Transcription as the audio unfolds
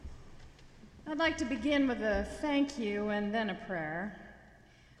I'd like to begin with a thank you and then a prayer.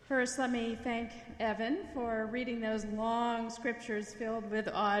 First, let me thank Evan for reading those long scriptures filled with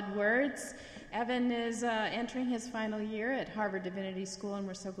odd words. Evan is entering his final year at Harvard Divinity School, and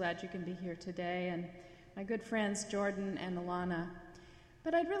we're so glad you can be here today, and my good friends Jordan and Alana.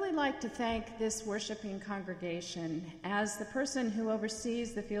 But I'd really like to thank this worshiping congregation. As the person who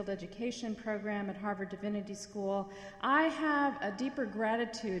oversees the field education program at Harvard Divinity School, I have a deeper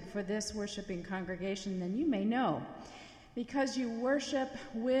gratitude for this worshiping congregation than you may know. Because you worship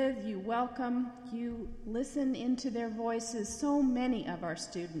with, you welcome, you listen into their voices. So many of our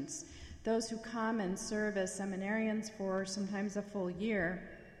students, those who come and serve as seminarians for sometimes a full year,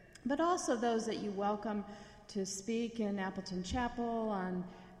 but also those that you welcome to speak in Appleton Chapel on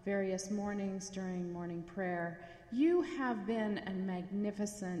various mornings during morning prayer. You have been a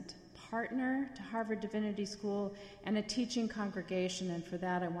magnificent partner to Harvard Divinity School and a teaching congregation, and for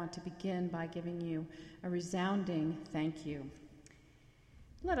that I want to begin by giving you a resounding thank you.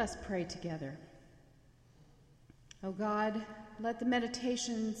 Let us pray together. O God, let the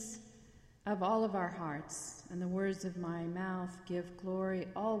meditations of all of our hearts and the words of my mouth give glory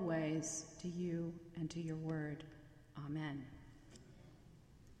always to you and to your word. Amen.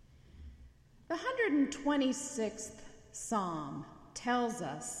 The 126th Psalm tells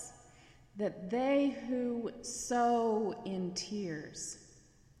us that they who sow in tears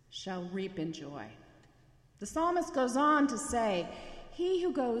shall reap in joy. The psalmist goes on to say, he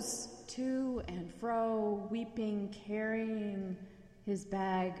who goes to and fro, weeping, carrying his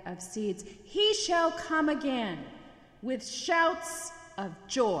bag of seeds, he shall come again with shouts of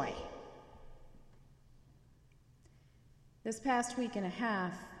joy. This past week and a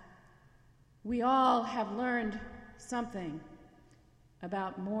half, we all have learned something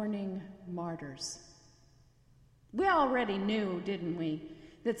about mourning martyrs. We already knew, didn't we,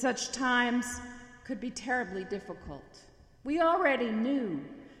 that such times could be terribly difficult. We already knew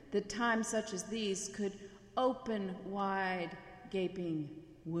that times such as these could open wide gaping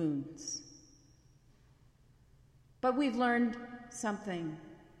wounds. But we've learned something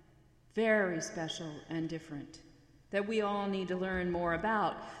very special and different that we all need to learn more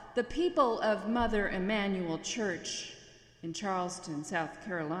about. The people of Mother Emanuel Church in Charleston, South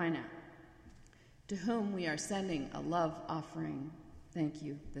Carolina, to whom we are sending a love offering, thank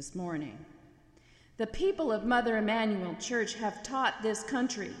you, this morning. The people of Mother Emanuel Church have taught this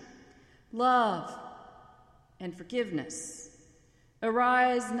country love and forgiveness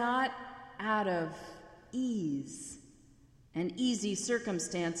arise not out of ease and easy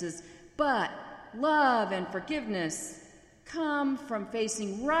circumstances, but love and forgiveness come from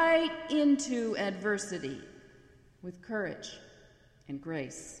facing right into adversity with courage and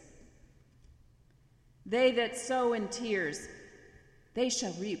grace. They that sow in tears, they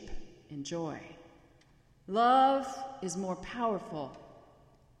shall reap in joy. Love is more powerful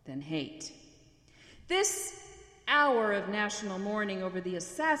than hate. This hour of national mourning over the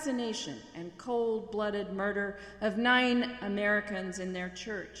assassination and cold-blooded murder of 9 Americans in their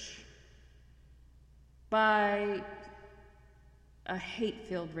church by a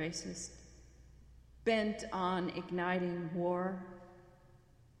hate-filled racist bent on igniting war.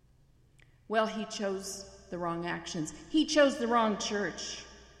 Well, he chose the wrong actions. He chose the wrong church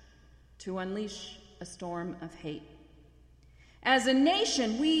to unleash a storm of hate. As a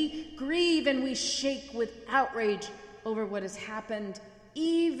nation, we grieve and we shake with outrage over what has happened,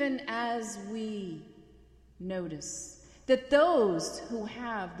 even as we notice that those who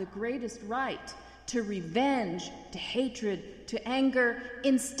have the greatest right to revenge, to hatred, to anger,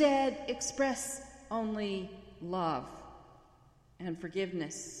 instead express only love and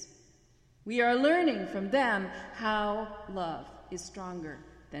forgiveness. We are learning from them how love is stronger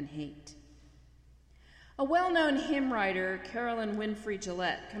than hate. A well-known hymn writer, Carolyn Winfrey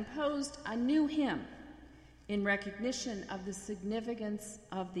Gillette, composed a new hymn in recognition of the significance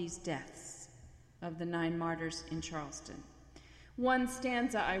of these deaths of the 9 martyrs in Charleston. One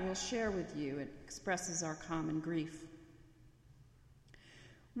stanza I will share with you. It expresses our common grief.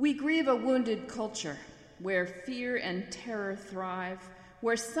 We grieve a wounded culture where fear and terror thrive,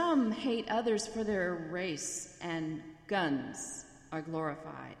 where some hate others for their race and guns are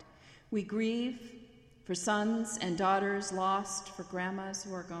glorified. We grieve for sons and daughters lost, for grandmas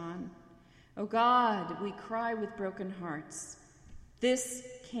who are gone. Oh God, we cry with broken hearts. This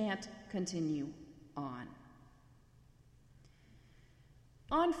can't continue on.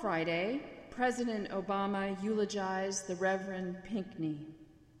 On Friday, President Obama eulogized the Reverend Pinckney,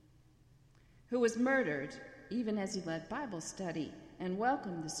 who was murdered even as he led Bible study and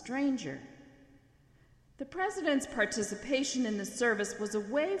welcomed the stranger. The president's participation in the service was a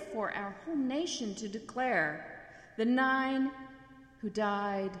way for our whole nation to declare the 9 who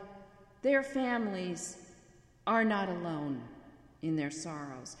died, their families are not alone in their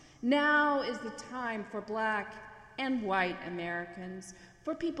sorrows. Now is the time for Black and white Americans,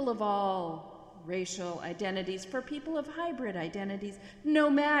 for people of all racial identities, for people of hybrid identities,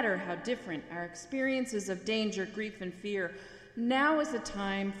 no matter how different our experiences of danger, grief, and fear. Now is the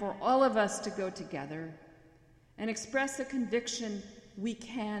time for all of us to go together and express a conviction we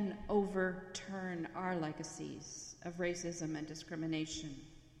can overturn our legacies of racism and discrimination.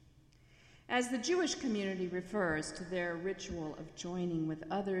 As the Jewish community refers to their ritual of joining with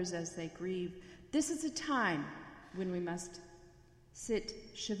others as they grieve, this is a time when we must sit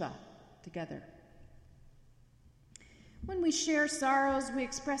Shiva together. When we share sorrows, we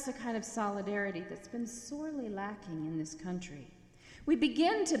express a kind of solidarity that's been sorely lacking in this country. We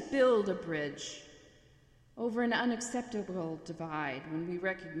begin to build a bridge over an unacceptable divide when we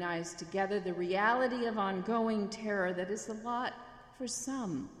recognize together the reality of ongoing terror that is a lot for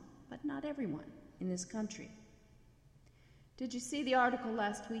some, but not everyone in this country. Did you see the article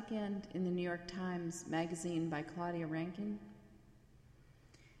last weekend in the New York Times Magazine by Claudia Rankin?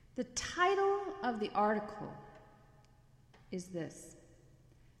 The title of the article is this: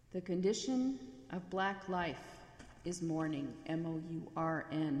 "The Condition of Black Life is Mourning,"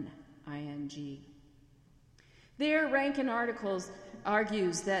 Mourning. There, Rankin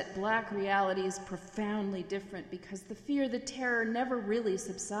argues that Black reality is profoundly different because the fear, the terror never really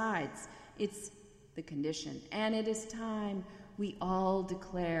subsides. It's the condition, and it is time we all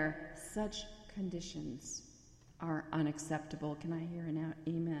declare such conditions are unacceptable. Can I hear an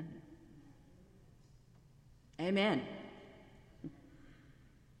amen? Amen.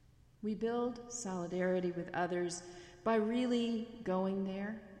 We build solidarity with others by really going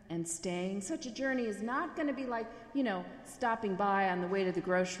there and staying. Such a journey is not going to be like, stopping by on the way to the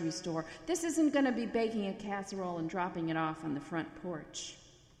grocery store. This isn't going to be baking a casserole and dropping it off on the front porch.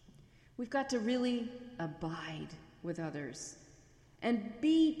 We've got to really abide with others and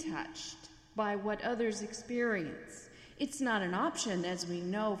be touched by what others experience. It's not an option, as we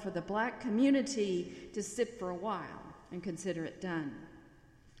know, for the Black community to sit for a while and consider it done.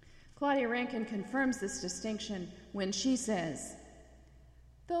 Claudia Rankin confirms this distinction when she says,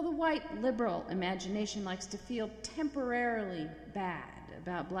 "Though the white liberal imagination likes to feel temporarily bad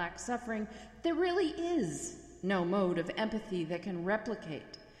about Black suffering, there really is no mode of empathy that can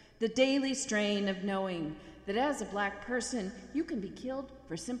replicate the daily strain of knowing that as a Black person, you can be killed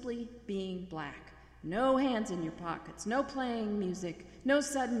for simply being Black. No hands in your pockets, no playing music, no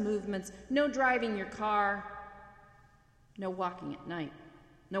sudden movements, no driving your car, no walking at night,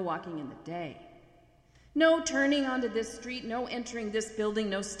 no walking in the day. No turning onto this street, no entering this building,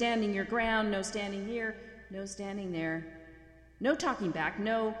 no standing your ground, no standing here, no standing there, no talking back,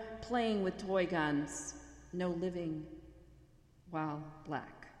 no playing with toy guns, no living while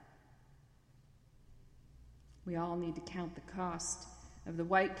Black." We all need to count the cost of the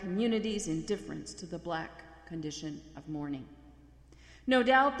white community's indifference to the Black condition of mourning. No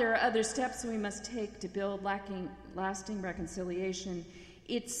doubt there are other steps we must take to build lasting reconciliation.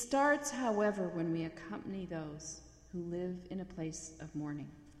 It starts, however, when we accompany those who live in a place of mourning.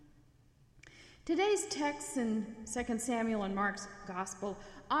 Today's texts in 2 Samuel and Mark's Gospel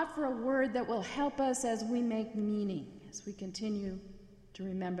offer a word that will help us as we make meaning, as we continue to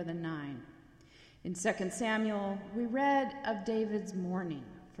remember the 9. In 2 Samuel, we read of David's mourning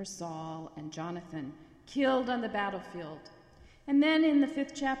for Saul and Jonathan, killed on the battlefield. And then in the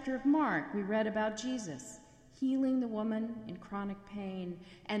 5th chapter of Mark, we read about Jesus healing the woman in chronic pain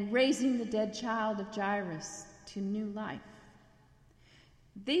and raising the dead child of Jairus to new life.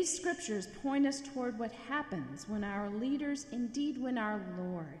 These scriptures point us toward what happens when our leaders, indeed when our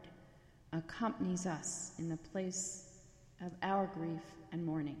Lord, accompanies us in the place of our grief and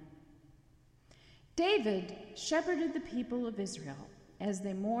mourning. David shepherded the people of Israel as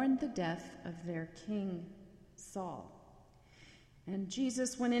they mourned the death of their king, Saul. And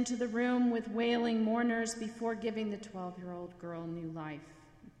Jesus went into the room with wailing mourners before giving the 12-year-old girl new life.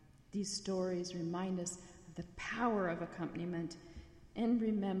 These stories remind us of the power of accompaniment. And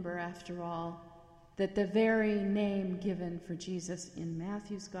remember, after all, that the very name given for Jesus in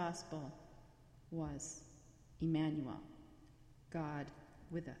Matthew's Gospel was Emmanuel, God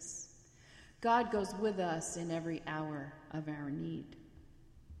with us. God goes with us in every hour of our need.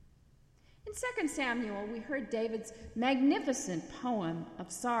 In 2 Samuel, we heard David's magnificent poem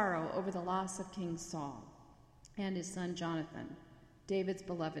of sorrow over the loss of King Saul and his son Jonathan, David's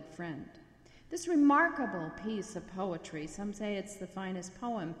beloved friend. This remarkable piece of poetry, some say it's the finest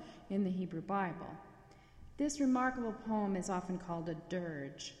poem in the Hebrew Bible, This remarkable poem is often called a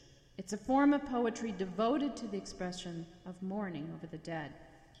dirge. It's a form of poetry devoted to the expression of mourning over the dead.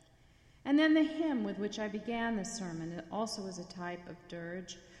 And then the hymn with which I began this sermon also is a type of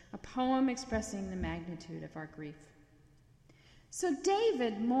dirge, a poem expressing the magnitude of our grief. So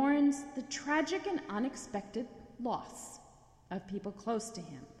David mourns the tragic and unexpected loss of people close to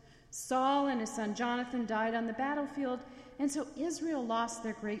him. Saul and his son Jonathan died on the battlefield, and so Israel lost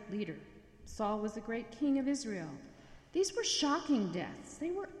their great leader. Saul was the great king of Israel. These were shocking deaths.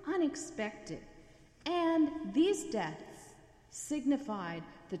 They were unexpected. And these deaths signified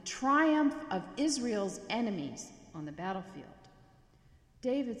the triumph of Israel's enemies on the battlefield.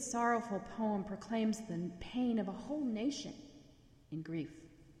 David's sorrowful poem proclaims the pain of a whole nation in grief.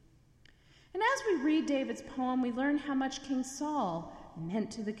 And as we read David's poem, we learn how much King Saul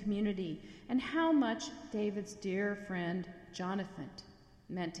meant to the community and how much David's dear friend Jonathan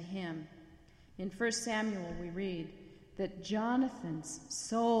meant to him. In 1 Samuel, we read that Jonathan's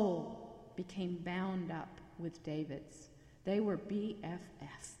soul became bound up with David's. They were BFF,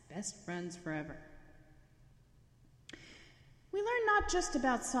 best friends forever. We learn not just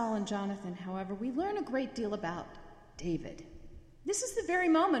about Saul and Jonathan, however, we learn a great deal about David. This is the very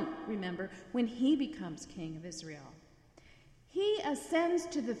moment, remember, when he becomes king of Israel. He ascends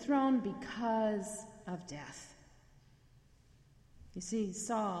to the throne because of death. You see,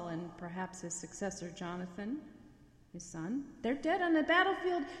 Saul and perhaps his successor Jonathan, his son, they're dead on the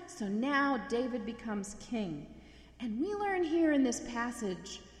battlefield, so now David becomes king. And we learn here in this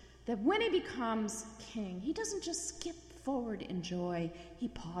passage that when he becomes king, he doesn't just skip forward in joy, he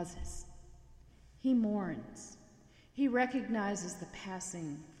pauses. He mourns. He recognizes the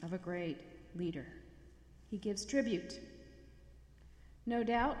passing of a great leader. He gives tribute. No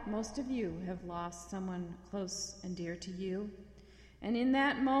doubt most of you have lost someone close and dear to you. And in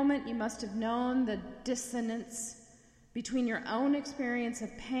that moment, you must have known the dissonance between your own experience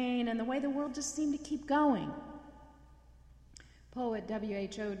of pain and the way the world just seemed to keep going. Poet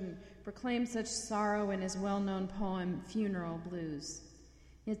W.H. Auden proclaims such sorrow in his well-known poem, Funeral Blues.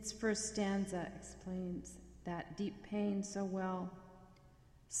 Its first stanza explains that deep pain so well.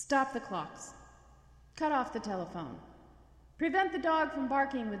 Stop the clocks. Cut off the telephone. Prevent the dog from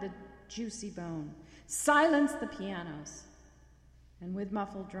barking with a juicy bone. Silence the pianos. And with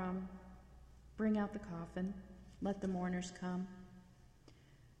muffled drum, bring out the coffin. Let the mourners come.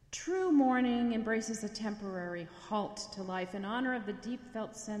 True mourning embraces a temporary halt to life. In honor of the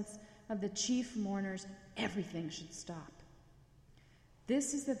deep-felt sense of the chief mourners, everything should stop.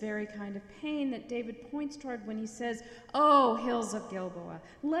 This is the very kind of pain that David points toward when he says, "O hills of Gilboa,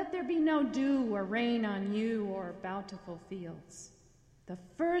 let there be no dew or rain on you or bountiful fields." The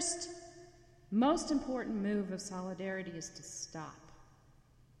first, most important move of solidarity is to stop.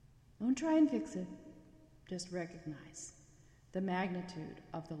 Don't try and fix it. Just recognize the magnitude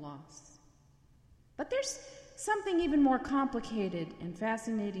of the loss. But there's something even more complicated and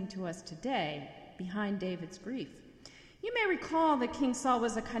fascinating to us today behind David's grief. You may recall that King Saul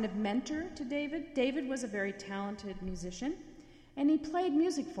was a kind of mentor to David. David was a very talented musician, and he played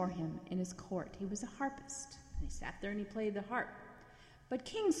music for him in his court. He was a harpist, and he sat there and he played the harp. But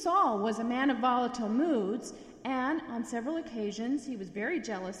King Saul was a man of volatile moods, and on several occasions he was very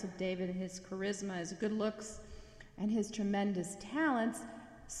jealous of David and his charisma, his good looks, and his tremendous talents.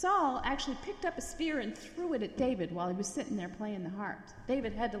 Saul actually picked up a spear and threw it at David while he was sitting there playing the harp.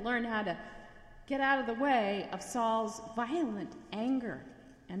 David had to learn how to get out of the way of Saul's violent anger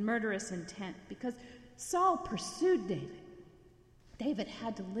and murderous intent because Saul pursued David. David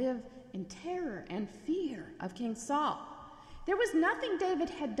had to live in terror and fear of King Saul. There was nothing David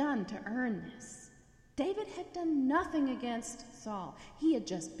had done to earn this. David had done nothing against Saul. He had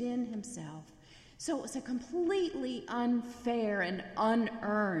just been himself. So it was a completely unfair and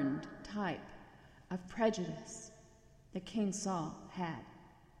unearned type of prejudice that King Saul had.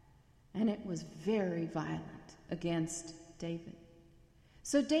 And it was very violent against David.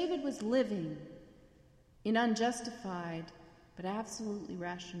 So David was living in unjustified but absolutely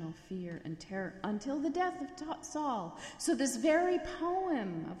rational fear and terror until the death of Saul. So this very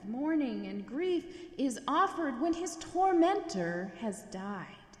poem of mourning and grief is offered when his tormentor has died.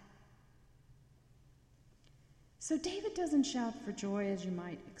 So David doesn't shout for joy as you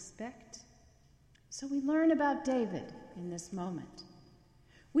might expect. So we learn about David in this moment.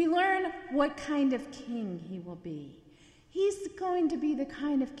 We learn what kind of king he will be. He's going to be the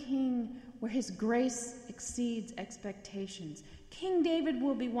kind of king where his grace exceeds expectations. King David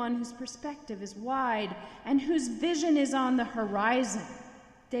will be one whose perspective is wide and whose vision is on the horizon.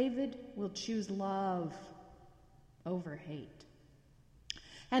 David will choose love over hate.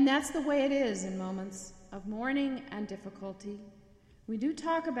 And that's the way it is in moments of mourning and difficulty, we do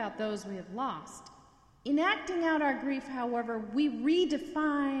talk about those we have lost. In acting out our grief, however, we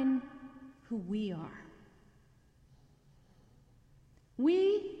redefine who we are.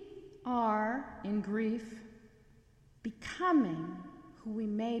 We are, in grief, becoming who we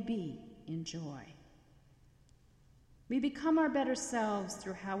may be in joy. We become our better selves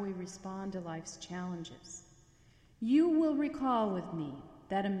through how we respond to life's challenges. You will recall with me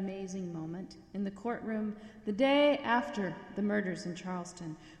that amazing moment in the courtroom the day after the murders in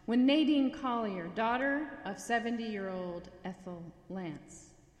Charleston, when Nadine Collier, daughter of 70-year-old Ethel Lance,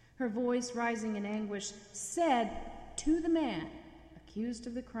 her voice rising in anguish, said to the man accused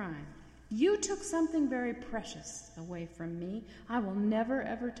of the crime, "You took something very precious away from me. I will never,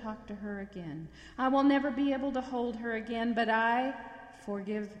 ever talk to her again. I will never be able to hold her again, but I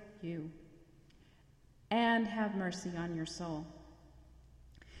forgive you and have mercy on your soul."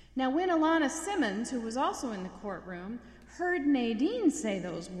 Now, when Alana Simmons, who was also in the courtroom, heard Nadine say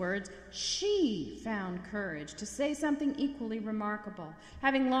those words, she found courage to say something equally remarkable.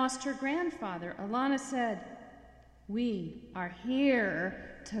 Having lost her grandfather, Alana said, "We are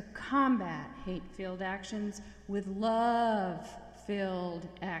here to combat hate-filled actions with love-filled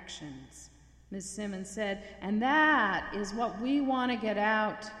actions," Ms. Simmons said, "and that is what we want to get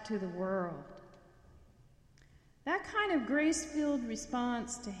out to the world." That kind of grace-filled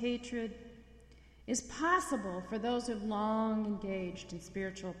response to hatred is possible for those who have long engaged in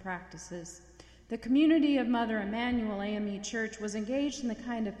spiritual practices. The community of Mother Emanuel AME Church was engaged in the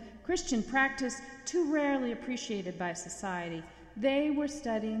kind of Christian practice too rarely appreciated by society. They were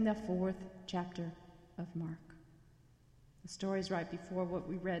studying the 4th chapter of Mark. The story's right before what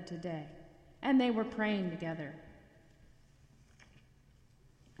we read today. And they were praying together.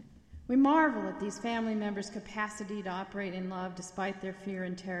 We marvel at these family members' capacity to operate in love despite their fear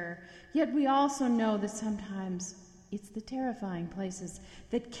and terror. Yet we also know that sometimes it's the terrifying places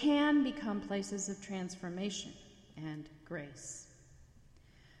that can become places of transformation and grace.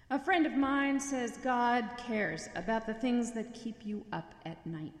 A friend of mine says God cares about the things that keep you up at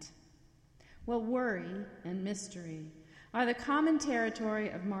night. Well, worry and mystery are the common territory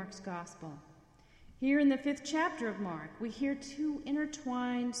of Mark's gospel. Here in the 5th chapter of Mark, we hear two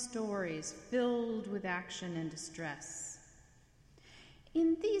intertwined stories filled with action and distress.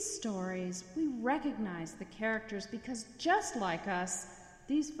 In these stories, we recognize the characters because just like us,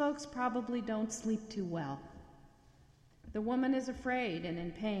 these folks probably don't sleep too well. The woman is afraid and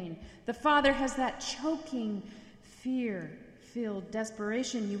in pain. The father has that choking, fear-filled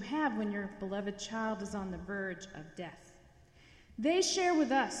desperation you have when your beloved child is on the verge of death. They share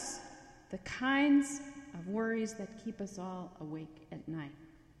with us the kinds of worries that keep us all awake at night.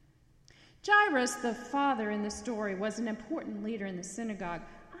 Jairus, the father in the story, was an important leader in the synagogue.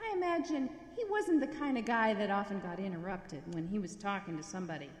 I imagine he wasn't the kind of guy that often got interrupted when he was talking to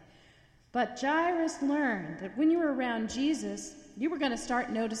somebody. But Jairus learned that when you were around Jesus, you were going to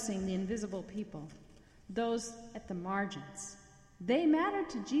start noticing the invisible people, those at the margins. They mattered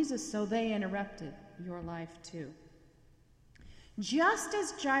to Jesus, so they interrupted your life too. Just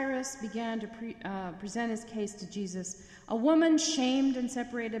as Jairus began to present his case to Jesus, a woman shamed and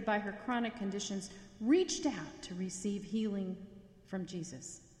separated by her chronic conditions reached out to receive healing from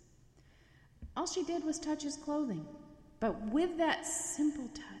Jesus. All she did was touch his clothing, but with that simple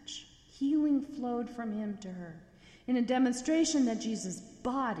touch, healing flowed from him to her in a demonstration that Jesus'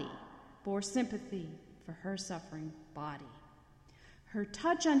 body bore sympathy for her suffering body. Her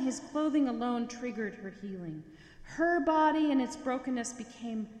touch on his clothing alone triggered her healing. Her body and its brokenness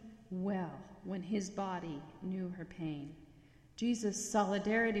became well when his body knew her pain. Jesus'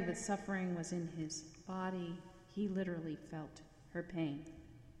 solidarity with suffering was in his body. He literally felt her pain.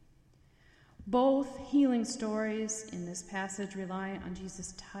 Both healing stories in this passage rely on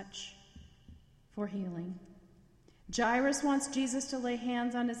Jesus' touch for healing. Jairus wants Jesus to lay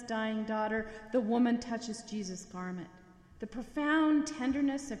hands on his dying daughter. The woman touches Jesus' garment. The profound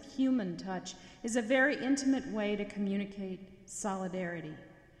tenderness of human touch is a very intimate way to communicate solidarity.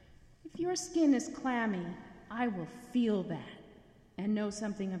 If your skin is clammy, I will feel that and know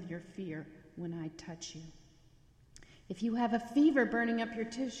something of your fear when I touch you. If you have a fever burning up your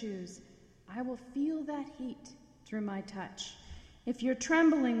tissues, I will feel that heat through my touch. If you're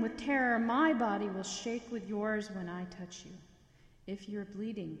trembling with terror, my body will shake with yours when I touch you. If you're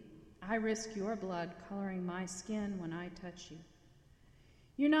bleeding, I risk your blood coloring my skin when I touch you.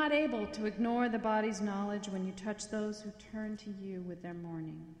 You're not able to ignore the body's knowledge when you touch those who turn to you with their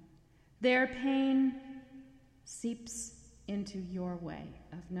mourning. Their pain seeps into your way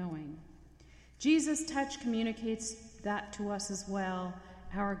of knowing. Jesus' touch communicates that to us as well.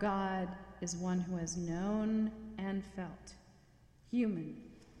 Our God is one who has known and felt human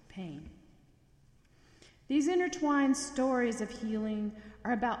pain. These intertwined stories of healing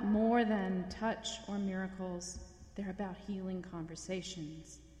are about more than touch or miracles. They're about healing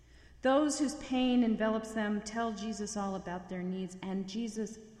conversations. Those whose pain envelops them tell Jesus all about their needs, and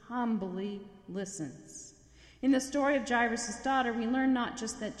Jesus humbly listens. In the story of Jairus' daughter, we learn not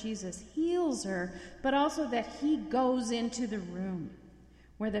just that Jesus heals her, but also that he goes into the room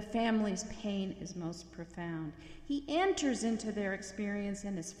where the family's pain is most profound. He enters into their experience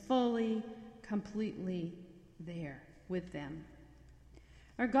and is fully, completely there with them.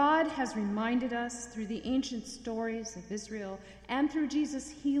 Our God has reminded us through the ancient stories of Israel and through Jesus'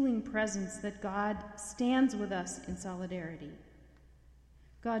 healing presence that God stands with us in solidarity.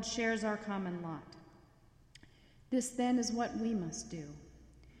 God shares our common lot. This then is what we must do.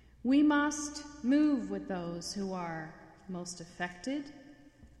 We must move with those who are most affected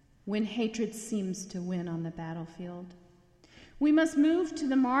when hatred seems to win on the battlefield. We must move to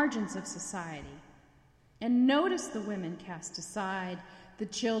the margins of society and notice the women cast aside, the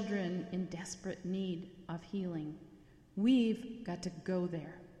children in desperate need of healing. We've got to go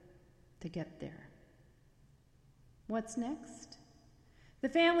there to get there. What's next? The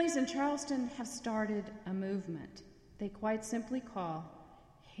families in Charleston have started a movement they quite simply call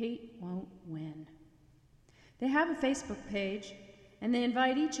Hate Won't Win. They have a Facebook page, and they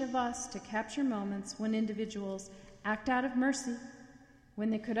invite each of us to capture moments when individuals act out of mercy when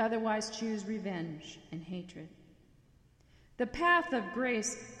they could otherwise choose revenge and hatred. The path of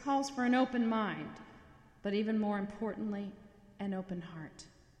grace calls for an open mind, but even more importantly, an open heart.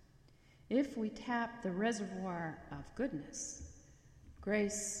 If we tap the reservoir of goodness,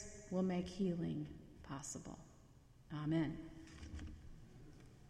 grace will make healing possible. Amen.